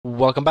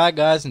Welcome back,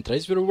 guys. In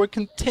today's video we're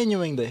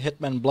continuing the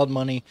Hitman Blood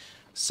Money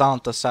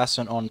Silent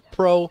Assassin on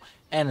Pro,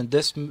 and in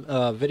this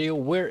video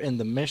we're in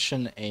the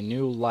mission A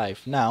New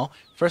Life. Now,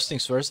 first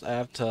things first,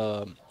 I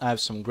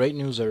have some great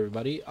news,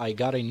 everybody. I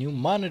got a new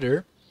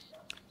monitor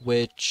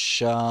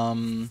which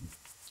it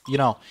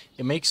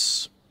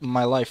makes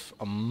my life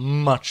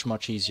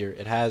much easier.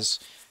 It has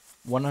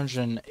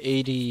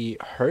 180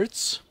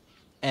 hertz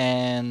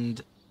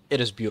and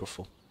it is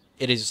beautiful.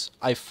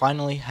 I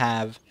finally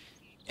have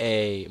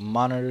a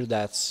monitor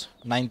that's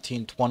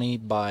 1920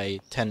 by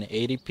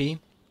 1080p,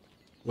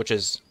 which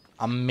is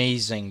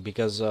amazing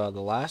because the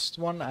last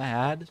one I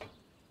had,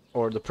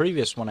 or the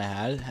previous one I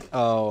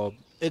had,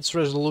 its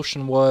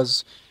resolution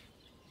was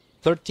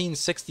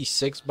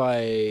 1366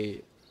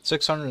 by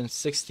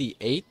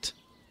 668,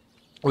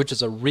 which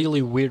is a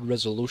really weird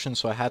resolution,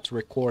 so I had to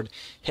record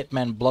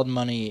Hitman Blood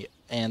Money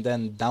and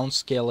then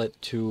downscale it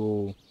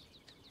to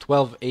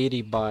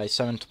 1280 by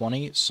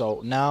 720.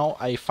 So now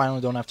I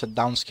finally don't have to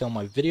downscale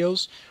my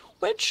videos,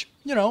 which,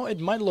 it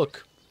might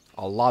look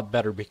a lot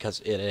better because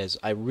it is.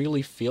 I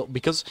really feel,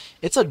 because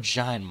it's a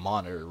giant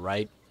monitor,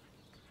 right?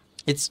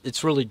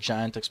 It's really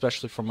giant,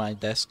 especially for my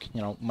desk.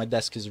 My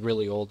desk is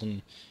really old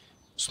and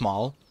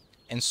small,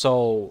 and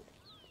so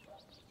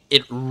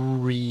it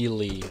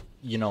really,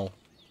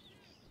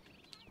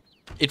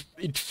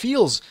 it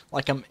feels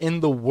like I'm in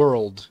the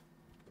world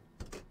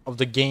of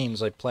the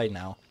games I play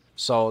now.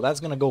 So that's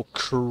gonna go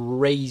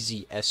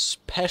crazy,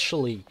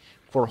 especially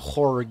for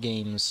horror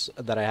games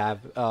that I have.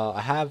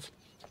 I have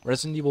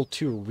Resident Evil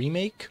 2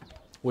 Remake,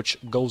 which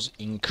goes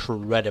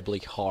incredibly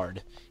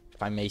hard,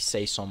 if I may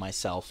say so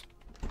myself.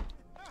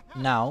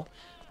 Now,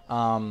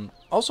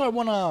 also I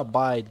wanna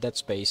buy Dead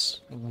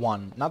Space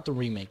 1, not the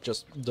remake,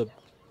 just the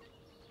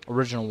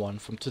original one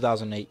from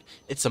 2008.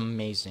 It's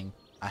amazing.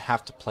 I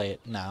have to play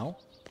it now.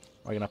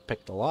 We're gonna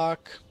pick the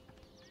lock.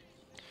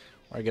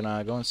 We're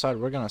gonna go inside,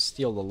 we're gonna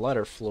steal the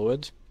lighter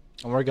fluid,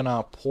 and we're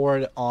gonna pour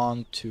it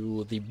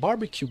onto the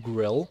barbecue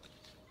grill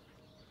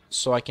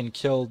so I can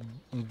kill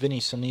Vinny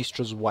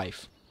Sinistra's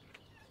wife.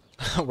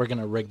 We're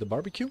gonna rig the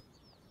barbecue.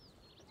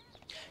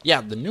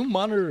 Yeah, the new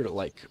monitor,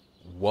 like,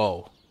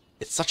 whoa.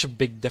 It's such a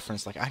big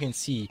difference. Like, I can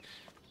see,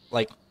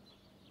 like,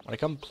 when I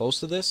come close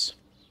to this,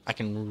 I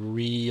can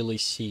really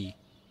see,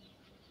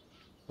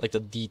 like, the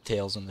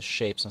details and the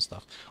shapes and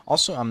stuff.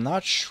 Also, I'm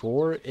not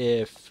sure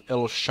if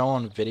it'll show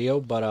on video,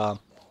 but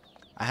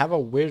I have a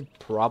weird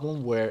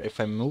problem where if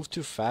I move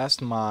too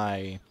fast,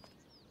 my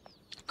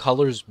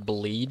colors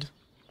bleed.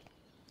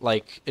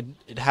 Like,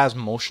 it has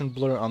motion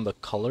blur on the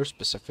color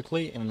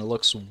specifically, and it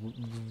looks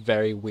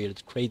very weird.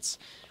 It creates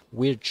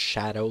weird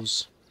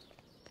shadows.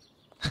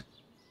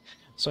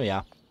 So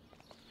yeah.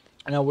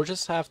 Now we'll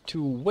just have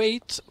to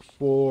wait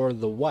for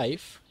the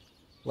wife,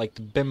 like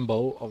the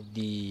bimbo of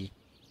the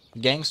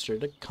gangster,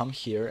 to come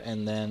here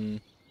and then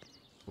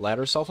light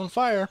herself on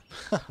fire.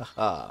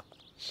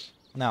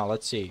 Now,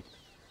 let's see.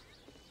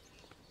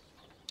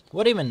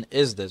 What even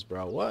is this,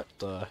 bro? What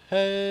the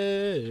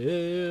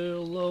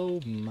hell? Oh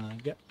my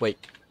god. Wait.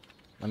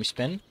 Let me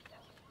spin.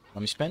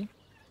 Let me spin.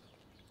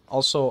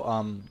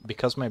 Also,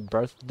 because my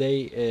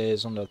birthday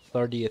is on the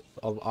 30th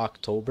of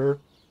October,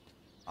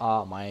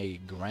 my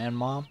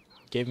grandma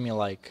gave me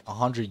like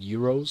 100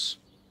 euros,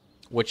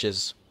 which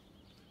is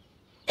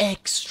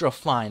extra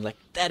fine. Like,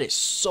 that is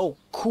so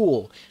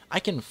cool. I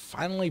can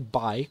finally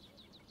buy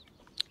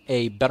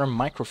a better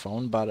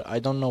microphone, but I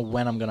don't know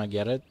when I'm gonna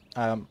get it.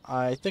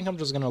 I think I'm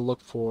just gonna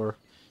look for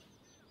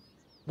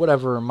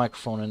whatever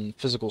microphone in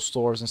physical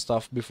stores and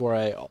stuff before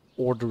I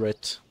order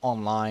it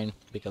online,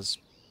 because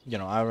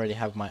I already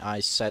have my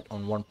eyes set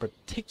on one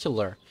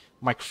particular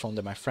microphone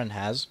that my friend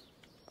has.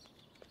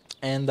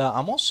 And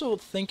I'm also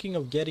thinking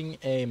of getting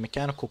a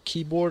mechanical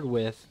keyboard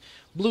with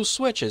blue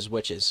switches,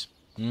 which is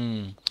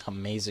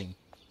amazing,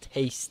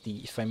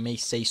 tasty, if I may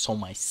say so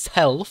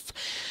myself.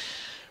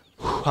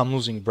 I'm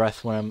losing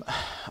breath when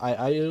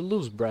I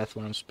lose breath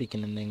when I'm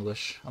speaking in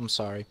English. I'm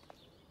sorry.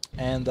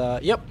 And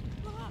yep.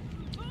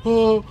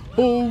 Oh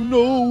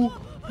no!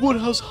 What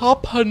has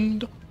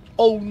happened?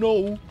 Oh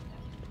no!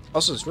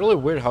 Also, it's really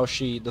weird how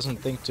she doesn't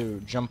think to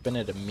jump in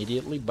it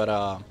immediately,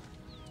 but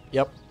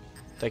yep.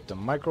 Take the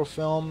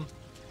microfilm.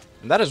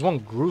 And that is one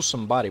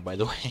gruesome body, by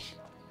the way.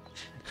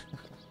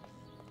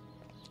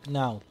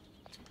 Now,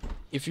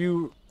 if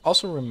you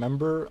also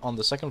remember, on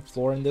the second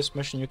floor in this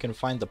mission, you can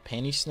find the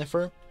panty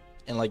sniffer.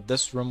 In like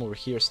this room over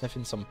here,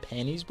 sniffing some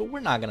panties, but we're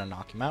not gonna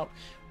knock him out.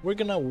 We're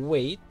gonna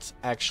wait,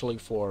 actually,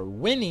 for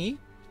Winnie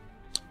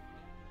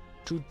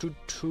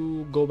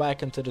to go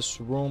back into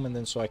this room, and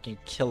then so I can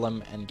kill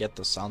him and get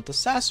the Silent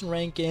Assassin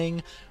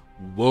ranking.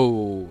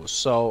 Whoa.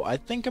 So I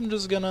think I'm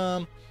just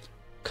gonna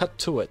cut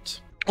to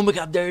it. Oh my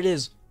god, there it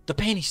is! The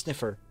panty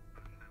sniffer!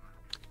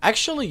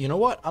 Actually, you know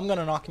what? I'm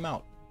gonna knock him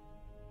out.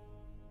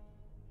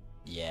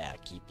 Yeah,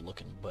 keep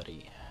looking,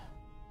 buddy.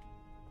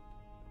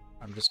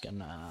 I'm just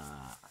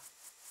gonna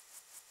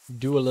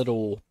do a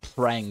little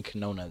prank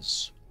known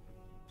as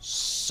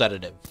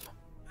sedative.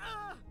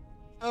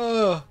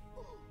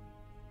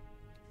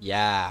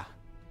 Yeah.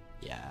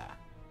 Yeah.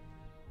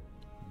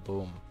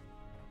 Boom.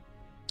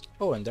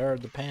 Oh, and there are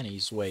the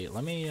panties. Wait,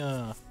 let me,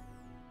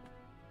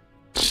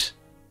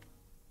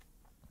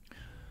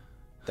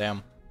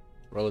 Damn.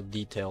 Really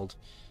detailed.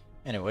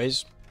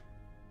 Anyways.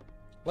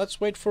 Let's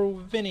wait for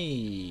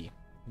Winnie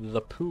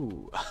the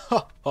Pooh.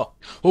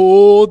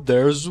 Oh,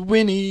 there's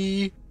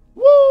Winnie.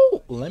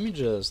 Woo! Let me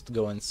just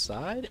go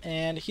inside,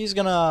 and he's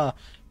gonna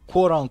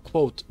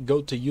quote-unquote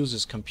go to use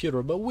his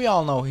computer, but we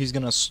all know he's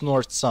gonna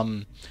snort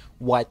some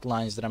white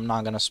lines that I'm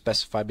not gonna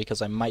specify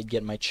because I might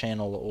get my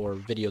channel or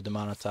video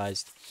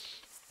demonetized.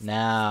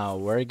 Now,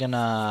 we're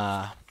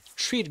gonna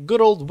treat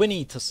good old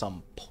Winnie to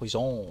some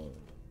poison.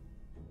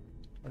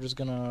 We're just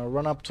gonna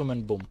run up to him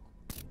and boom.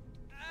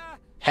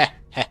 Heh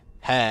heh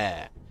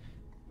heh.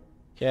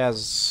 He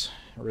has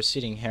a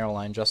receding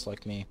hairline just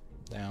like me.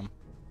 Damn.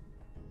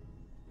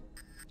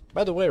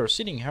 By the way,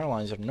 receding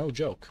hairlines are no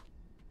joke.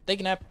 They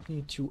can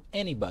happen to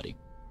anybody.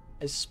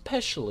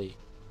 Especially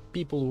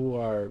people who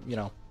are, you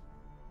know,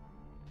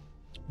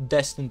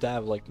 destined to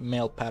have like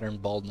male pattern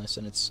baldness,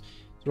 and it's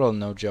really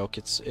no joke.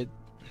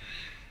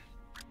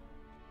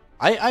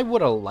 I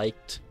would have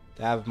liked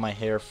to have my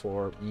hair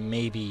for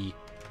maybe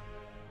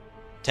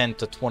 10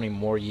 to 20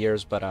 more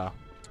years, but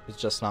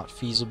it's just not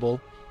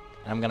feasible.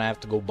 And I'm gonna have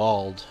to go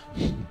bald,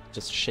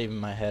 just shaving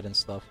my head and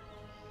stuff.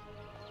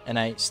 And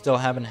I still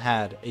haven't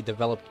had a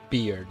developed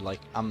beard.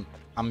 Like I'm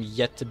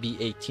yet to be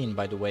 18,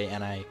 by the way,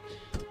 and I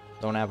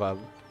don't have a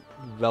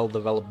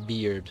well-developed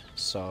beard,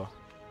 so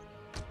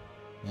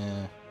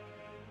yeah.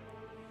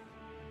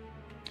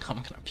 I'm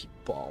gonna be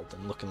bald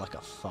and looking like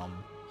a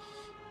thumb.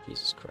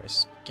 Jesus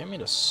Christ. Give me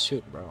the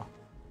suit, bro.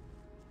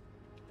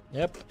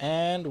 Yep,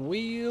 and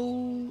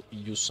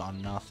you saw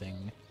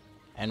nothing.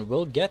 And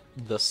we'll get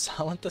the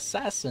Silent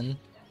Assassin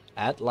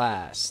at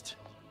last.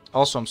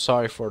 Also, I'm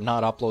sorry for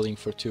not uploading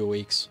for 2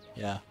 weeks.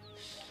 Yeah.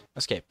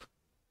 Escape.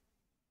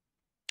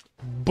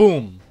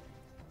 Boom!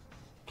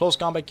 Close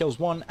combat kills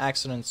 1,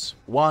 accidents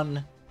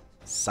 1.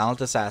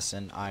 Silent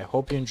Assassin. I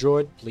hope you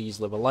enjoyed. Please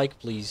leave a like.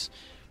 Please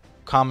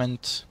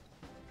comment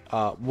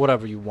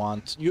whatever you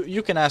want.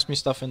 You can ask me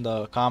stuff in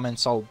the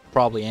comments. I'll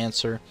probably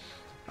answer.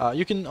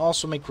 You can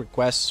also make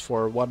requests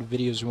for what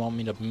videos you want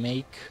me to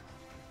make,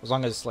 as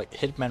long as it's like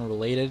Hitman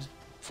related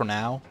for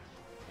now.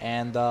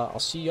 And I'll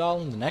see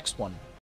y'all in the next one.